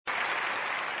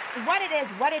What it is,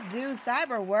 what it do,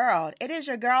 cyber world. It is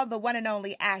your girl, the one and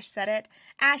only Ash Said It.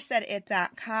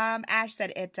 AshSaidIt.com,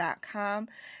 AshSaidIt.com.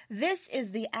 This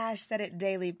is the Ash Said It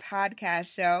Daily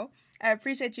podcast show. I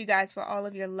appreciate you guys for all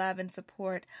of your love and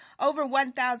support. Over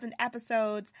 1,000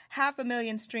 episodes,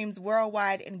 500,000 streams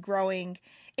worldwide and growing.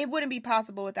 It wouldn't be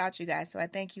possible without you guys, so I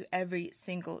thank you every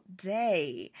single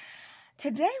day.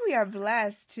 Today we are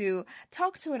blessed to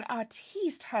talk to an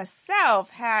artiste herself.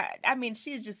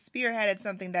 She's just spearheaded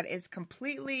something that is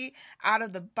completely out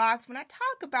of the box. When I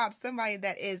talk about somebody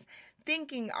that is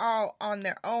thinking all on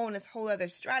their own, this whole other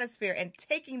stratosphere, and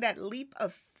taking that leap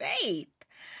of faith,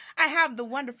 I have the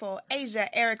wonderful Asia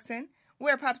Eriksen,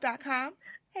 WerePups.com.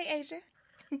 Hey, Asia.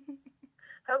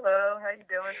 Hello, how you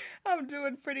doing? I'm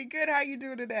doing pretty good. How you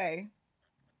doing today?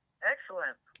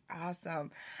 Excellent.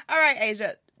 Awesome. All right,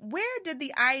 Asia. Where did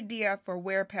the idea for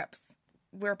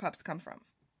WerePups come from?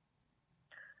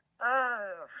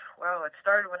 Well, it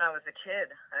started when I was a kid.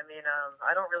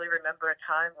 I don't really remember a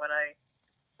time when I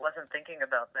wasn't thinking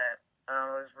about that.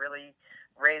 I was really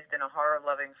raised in a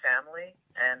horror-loving family,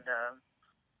 and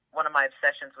one of my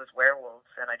obsessions was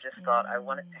werewolves, and I just thought I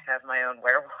wanted to have my own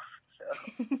werewolf. So.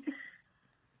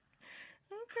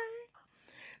 Okay.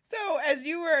 So as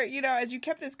you were, as you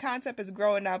kept this concept as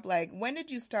growing up, like, when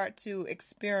did you start to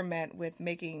experiment with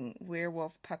making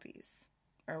werewolf puppies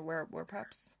or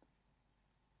werepups?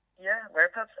 Yeah,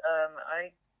 werepups.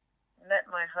 I met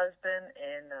my husband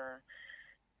in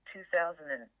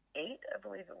 2008, I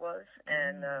believe it was.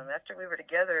 And after we were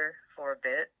together for a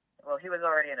bit, well, he was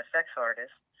already an effects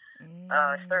artist.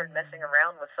 I started messing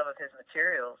around with some of his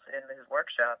materials in his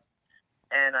workshop.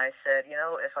 And I said,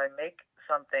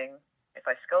 if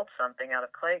I sculpt something out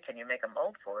of clay, can you make a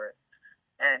mold for it?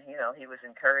 And, he was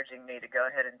encouraging me to go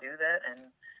ahead and do that.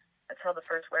 And that's how the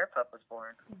first werepup was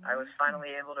born. I was finally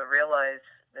able to realize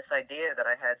this idea that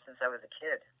I had since I was a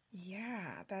kid.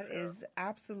 Yeah, that is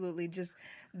absolutely just,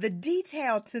 the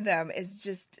detail to them is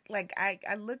just like, I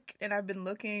look and I've been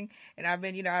looking and I've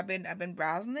been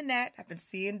browsing the net. I've been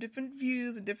seeing different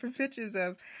views and different pictures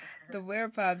of the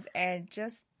werepups, and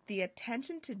just the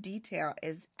attention to detail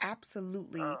is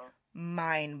absolutely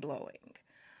mind-blowing.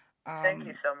 Thank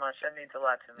you so much. That means a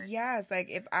lot to me. Yes, like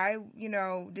if I,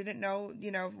 didn't know,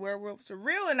 werewolves are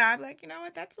real, and I'm like, you know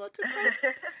what, that's a little too close.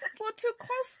 It's a little too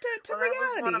close to reality.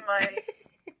 That was one of my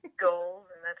goals,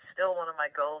 and that's still one of my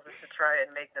goals, is to try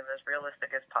and make them as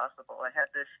realistic as possible. I had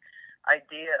this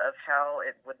idea of how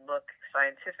it would look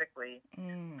scientifically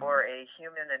for a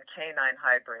human and canine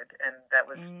hybrid, and that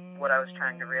was what I was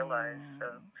trying to realize.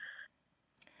 So,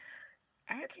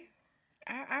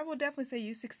 I will definitely say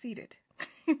you succeeded.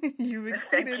 You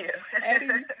exceeded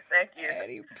Thank you.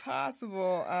 any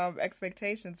possible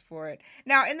expectations for it.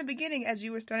 Now, in the beginning, as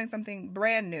you were starting something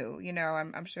brand new,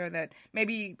 I'm sure that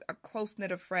maybe a close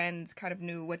knit of friends kind of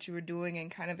knew what you were doing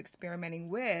and kind of experimenting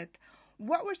with.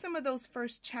 What were some of those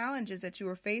first challenges that you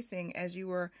were facing as you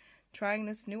were trying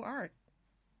this new art?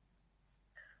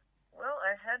 Well,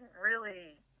 I hadn't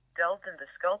really delved into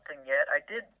sculpting yet. I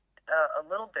did a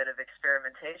little bit of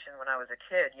experimentation when I was a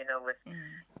kid, with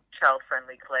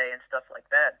child-friendly clay and stuff like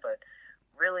that. But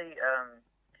really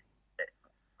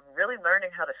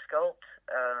learning how to sculpt,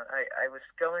 I was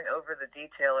going over the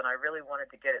detail, and I really wanted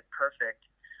to get it perfect.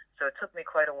 So it took me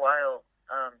quite a while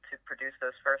to produce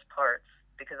those first parts,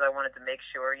 because I wanted to make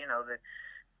sure, that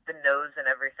the nose and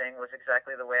everything was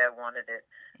exactly the way I wanted it.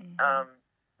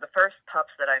 The first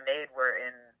pups that I made were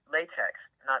in latex,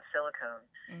 not silicone.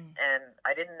 And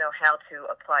I didn't know how to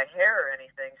apply hair or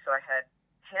anything, so I had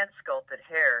hand-sculpted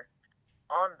hair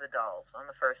on the dolls, on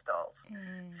the first dolls.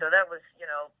 So that was,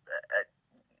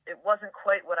 it wasn't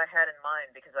quite what I had in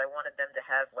mind, because I wanted them to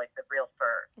have, like, the real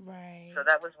fur. Right. So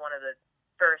that was one of the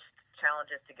first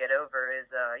challenges to get over is,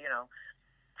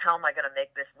 how am I going to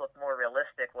make this look more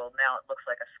realistic? Well, now it looks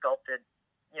like a sculpted,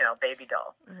 baby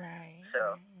doll. Right.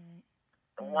 So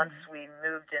once we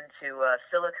moved into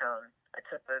silicone, I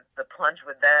took the plunge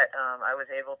with that. I was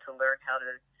able to learn how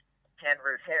to hand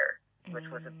root hair, which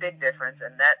was a big difference,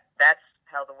 and that's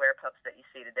how the werepups that you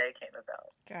see today came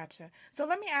about. Gotcha. So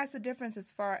let me ask the difference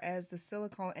as far as the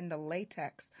silicone and the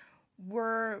latex.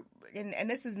 And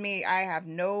this is me, I have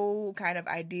no kind of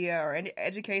idea or any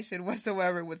education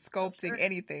whatsoever with sculpting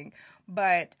anything,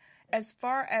 but as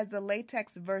far as the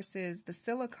latex versus the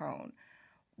silicone,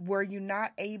 were you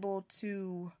not able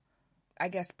to, I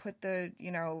guess, put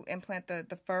implant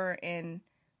the fur in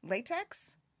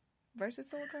latex versus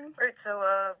silicone? Right.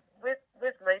 So with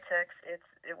latex,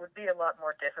 it would be a lot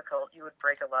more difficult. You would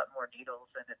break a lot more needles,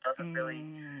 and it doesn't really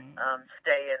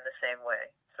stay in the same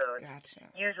way. So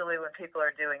usually when people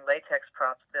are doing latex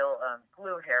props, they'll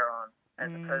glue hair on as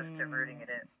opposed to rooting it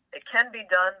in. It can be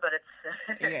done, but it's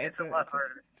Yeah, it's a lot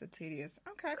harder. It's a tedious.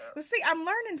 Okay. So, Well, see, I'm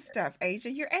learning stuff,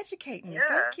 Asia. You're educating me. yeah,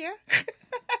 Thank you.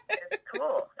 it's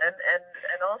cool. And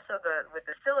also with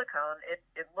the silicone,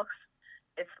 it looks,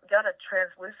 it's got a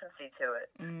translucency to it,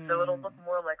 so it'll look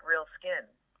more like real skin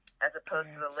as opposed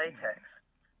to the latex.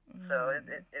 So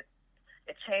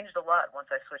it changed a lot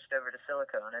once I switched over to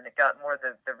silicone, and it got more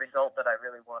the result that I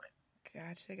really wanted.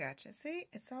 Gotcha. See,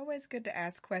 it's always good to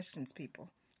ask questions,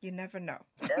 people. You never know.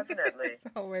 Definitely.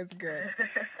 It's always good.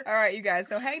 All right, you guys.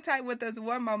 So hang tight with us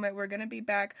one moment. We're going to be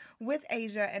back with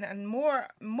Asia and more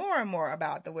and more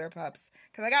about the WerePups.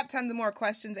 Because I got tons of more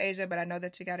questions, Asia, but I know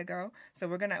that you got to go. So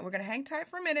we're gonna hang tight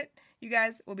for a minute. You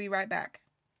guys, we'll be right back.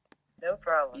 No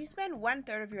problem. You spend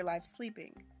 1/3 of your life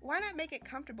sleeping. Why not make it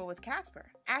comfortable with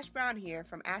Casper? Ash Brown here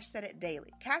from Ash Said It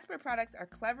Daily. Casper products are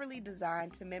cleverly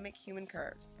designed to mimic human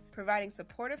curves, providing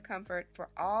supportive comfort for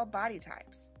all body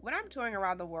types. When I'm touring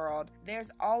around the world, there's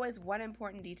always one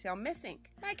important detail missing.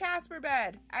 My Casper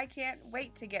bed. I can't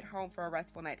wait to get home for a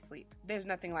restful night's sleep. There's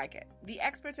nothing like it. The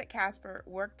experts at Casper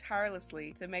work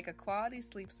tirelessly to make a quality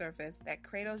sleep surface that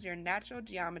cradles your natural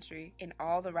geometry in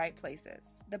all the right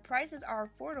places. The prices are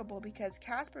affordable because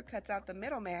Casper cuts out the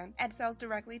middleman and sells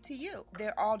directly to you.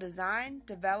 They're all designed,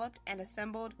 developed, and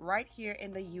assembled right here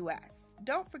in the U.S.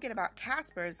 Don't forget about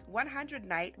Casper's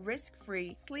 100-night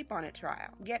risk-free Sleep On It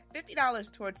trial. Get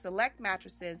 $50 towards select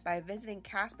mattresses by visiting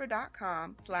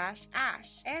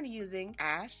casper.com/ash and using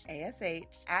ASH,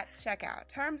 ASH, at checkout.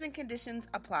 Terms and conditions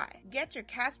apply. Get your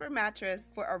Casper mattress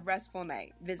for a restful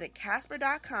night. Visit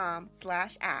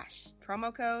casper.com/ash.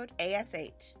 Promo code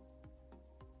ASH.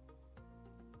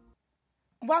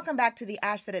 Welcome back to the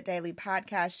Ash Said It Daily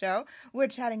podcast show. We're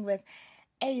chatting with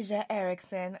Asia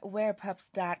Eriksen,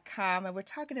 werepups.com, and we're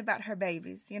talking about her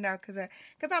babies, because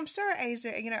I'm sure,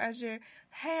 Asia, as you're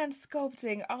hand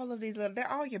sculpting all of these they're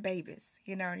all your babies,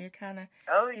 and you're kind of,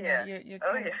 you're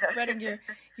kind of spreading your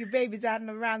babies out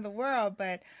and around the world.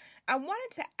 But I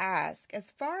wanted to ask, as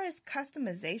far as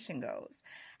customization goes,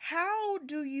 how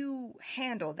do you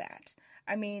handle that?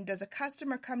 I mean, does a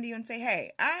customer come to you and say,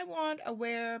 hey, I want a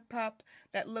werepup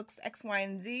that looks X, Y,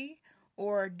 and Z?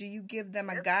 Or do you give them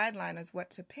a guideline as what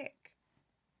to pick?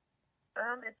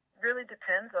 It really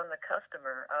depends on the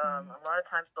customer. A lot of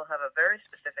times they'll have a very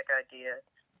specific idea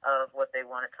of what they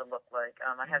want it to look like.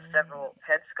 I have several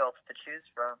head sculpts to choose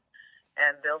from,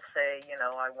 and they'll say,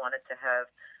 I want it to have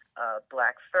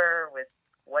black fur with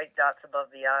white dots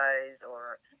above the eyes,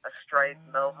 or a striped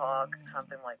mohawk,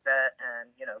 something like that,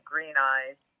 and, green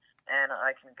eyes. And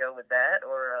I can go with that,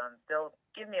 or they'll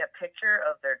give me a picture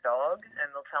of their dog,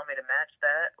 and they'll tell me to match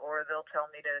that, or they'll tell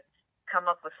me to come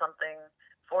up with something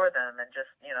for them and just,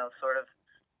 sort of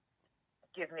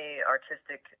give me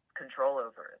artistic control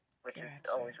over it, which is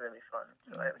always really fun.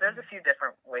 So there's a few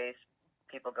different ways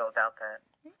people go about that.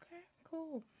 Okay,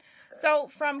 cool. So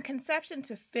from conception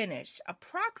to finish,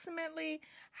 approximately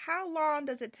how long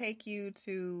does it take you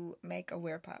to make a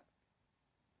werepup?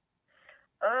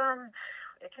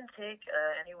 It can take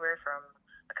anywhere from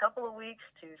a couple of weeks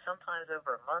to sometimes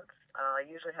over a month. I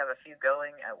usually have a few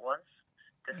going at once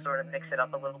to sort of mix it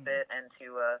up a little bit and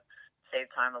to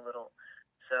save time a little.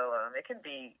 So it can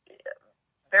be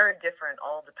very different,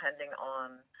 all depending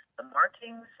on the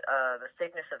markings, the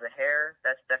thickness of the hair.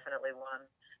 That's definitely one.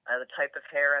 The type of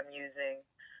hair I'm using.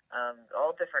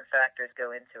 All different factors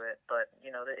go into it, but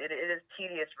it is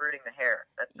tedious rooting the hair.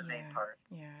 That's the main part.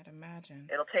 Yeah, I'd imagine.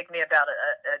 It'll take me about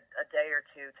a day or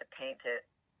two to paint it,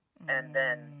 and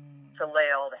then to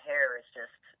lay all the hair is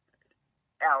just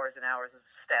hours and hours of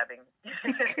stabbing.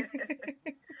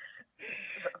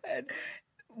 And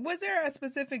was there a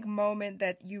specific moment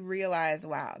that you realized,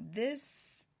 wow,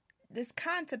 this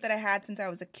concept that I had since I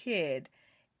was a kid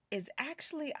is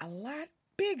actually a lot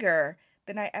bigger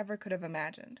than I ever could have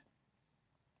imagined?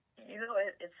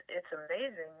 It's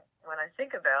amazing when I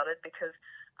think about it, because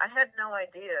I had no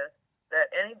idea that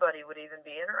anybody would even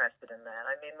be interested in that.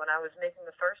 I mean, when I was making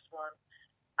the first one,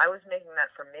 I was making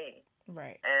that for me.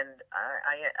 Right. And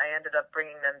I ended up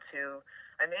bringing them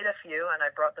I made a few, and I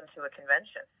brought them to a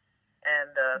convention.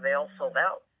 And they all sold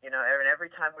out. And every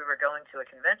time we were going to a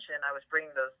convention, I was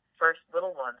bringing those first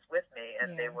little ones with me,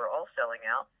 and they were all selling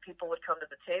out. People would come to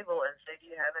the table and say, do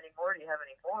you have any more? Do you have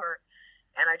any more?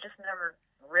 And I just never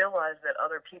realized that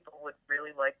other people would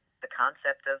really like the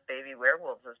concept of baby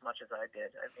werewolves as much as I did.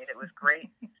 I mean, it was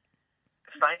great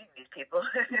finding these people.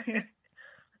 So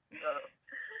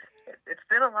it's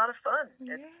been a lot of fun.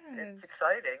 It's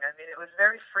exciting. I mean, it was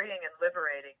very freeing and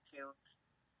liberating to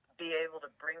be able to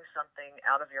bring something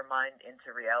out of your mind into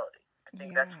reality. I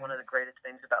think that's one of the greatest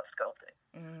things about sculpting.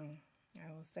 I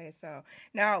will say so.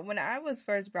 Now, when I was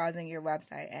first browsing your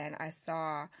website and I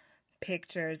saw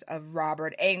pictures of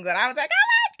Robert Englund, I was like, oh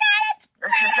my God, it's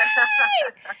pretty!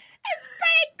 It's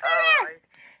pretty clear!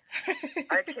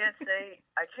 I can't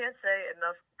say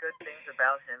enough good things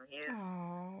about him.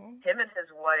 Aww. Him and his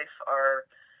wife are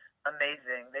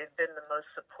amazing. They've been the most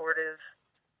supportive,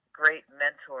 great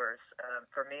mentors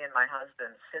for me and my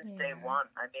husband since day one.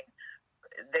 I mean,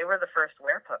 they were the first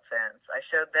WerePup fans. I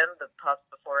showed them the pups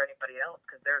before anybody else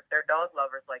because they're dog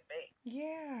lovers like me.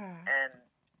 Yeah. And,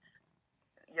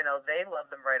 you know, they love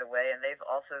them right away, and they've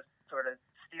also sort of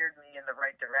steered me in the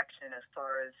right direction as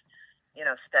far as, you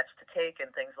know, steps to take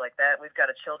and things like that. We've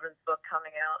got a children's book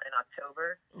coming out in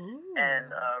October. Ooh.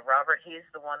 And Robert, he's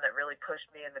the one that really pushed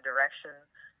me in the direction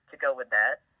to go with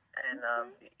that. And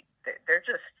they're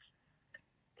just,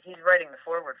 he's writing the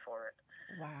foreword for it.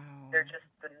 Wow. They're just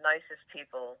the nicest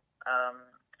people,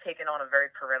 taking on a very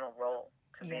parental role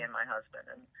to me and my husband.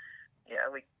 And yeah,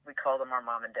 we call them our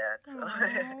mom and dad. So.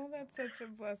 Oh, that's such a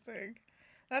blessing.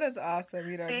 That is awesome.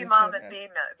 You know, B mom and B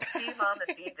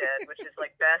dad, which is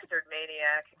like bastard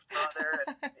maniac father,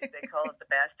 and they call it the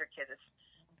bastard kid. It's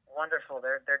wonderful.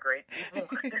 They're great people.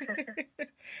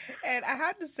 And I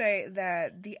have to say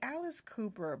that the Alice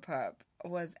Cooper pup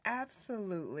was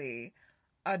absolutely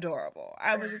adorable.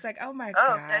 I was just like, oh my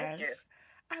gosh. Thank you.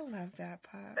 I love that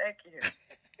pup. Thank you.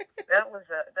 That was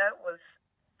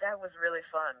really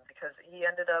fun because he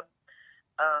ended up,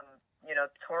 you know,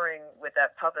 touring with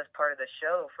that pup as part of the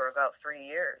show for about 3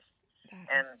 years.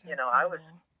 And, so you know, cool. I was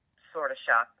sort of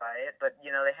shocked by it, but, you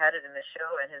know, they had it in the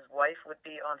show, and his wife would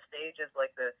be on stage as,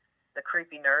 like, the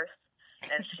creepy nurse,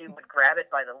 and she would grab it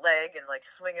by the leg and, like,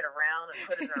 swing it around and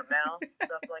put it in her mouth and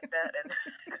stuff like that. And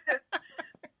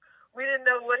we didn't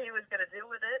know what he was going to do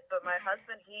with it, but my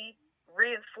husband, he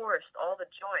reinforced all the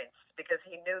joints because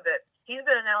he knew that he's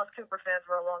been an Alice Cooper fan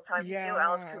for a long time. Yeah. He knew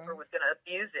Alice Cooper was going to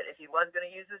abuse it if he was going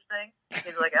to use this thing.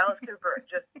 He's like, Alice Cooper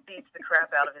just beats the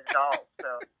crap out of his dolls,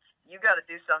 so you got to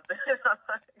do something. And I'm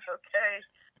like, okay,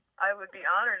 I would be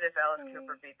honored if Alice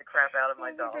Cooper beat the crap out of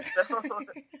my dolls. So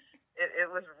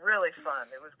it was really fun.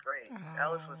 It was great.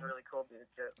 Alice was really cool dude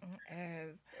too.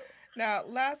 Now,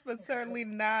 last but certainly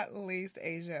not least,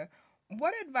 Asia,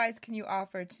 what advice can you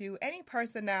offer to any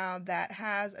person now that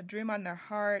has a dream on their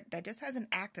heart that just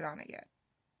hasn't acted on it yet?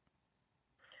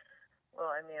 Well,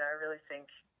 I mean, I really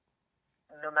think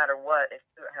no matter what, if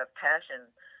you have passion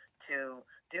to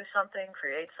do something,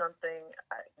 create something,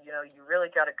 you know, you really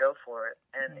got to go for it.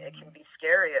 And it can be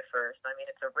scary at first. I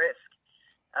mean, it's a risk.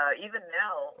 Even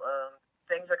now,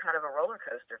 things are kind of a roller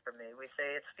coaster for me. We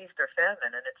say it's feast or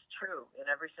famine, and it's true in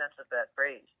every sense of that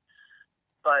phrase.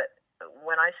 But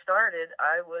when I started,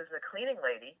 I was a cleaning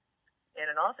lady in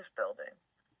an office building,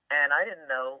 and I didn't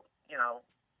know, you know,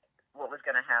 what was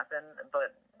going to happen,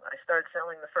 but I started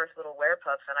selling the first little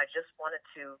werepups, and I just wanted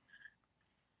to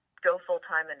go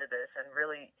full-time into this and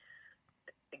really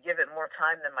give it more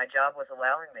time than my job was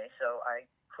allowing me, so I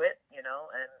quit, you know,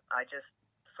 and I just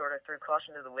sort of threw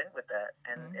caution to the wind with that,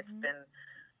 and it's been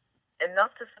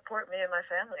enough to support me and my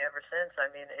family ever since. I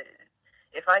mean,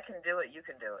 if I can do it, you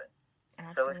can do it.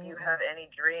 Absolutely. So if you have any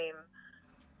dream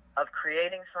of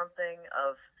creating something,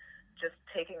 of just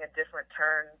taking a different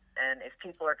turn, and if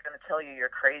people are going to tell you you're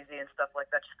crazy and stuff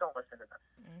like that, just don't listen to them.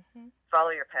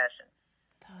 Follow your passion.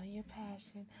 Follow your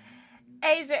passion.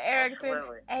 Asia Eriksen.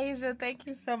 Absolutely. Asia, thank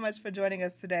you so much for joining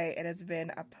us today. It has been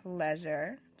a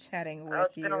pleasure chatting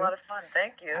with you. It's been a lot of fun.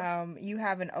 Thank you. You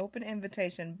have an open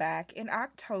invitation back in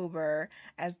October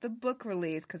as the book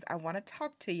release, because I want to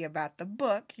talk to you about the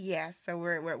book. Yes, so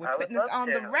we're putting this on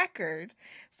the record.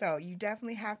 So you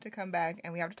definitely have to come back,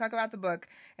 and we have to talk about the book.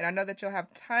 And I know that you'll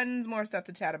have tons more stuff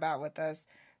to chat about with us.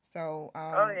 So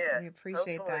we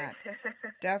appreciate that.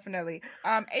 Definitely.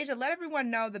 Asia, let everyone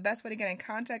know the best way to get in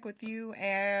contact with you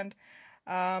and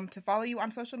to follow you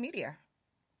on social media.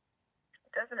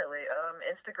 Definitely.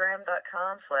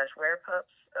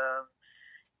 Instagram.com/werepups,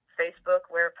 Facebook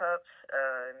werepups,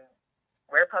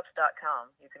 werepups.com.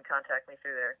 You can contact me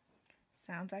through there.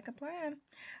 Sounds like a plan.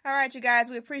 All right, you guys,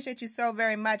 we appreciate you so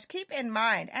very much. Keep in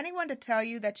mind, anyone to tell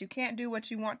you that you can't do what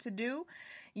you want to do,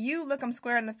 you look them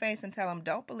square in the face and tell them,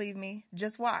 don't believe me,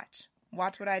 just watch.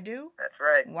 Watch what I do. That's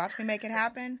right. Watch me make it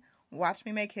happen. Watch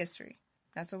me make history.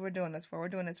 That's what we're doing this for. We're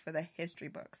doing this for the history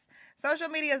books. Social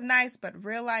media is nice, but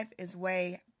real life is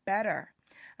way better.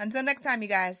 Until next time, you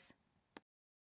guys.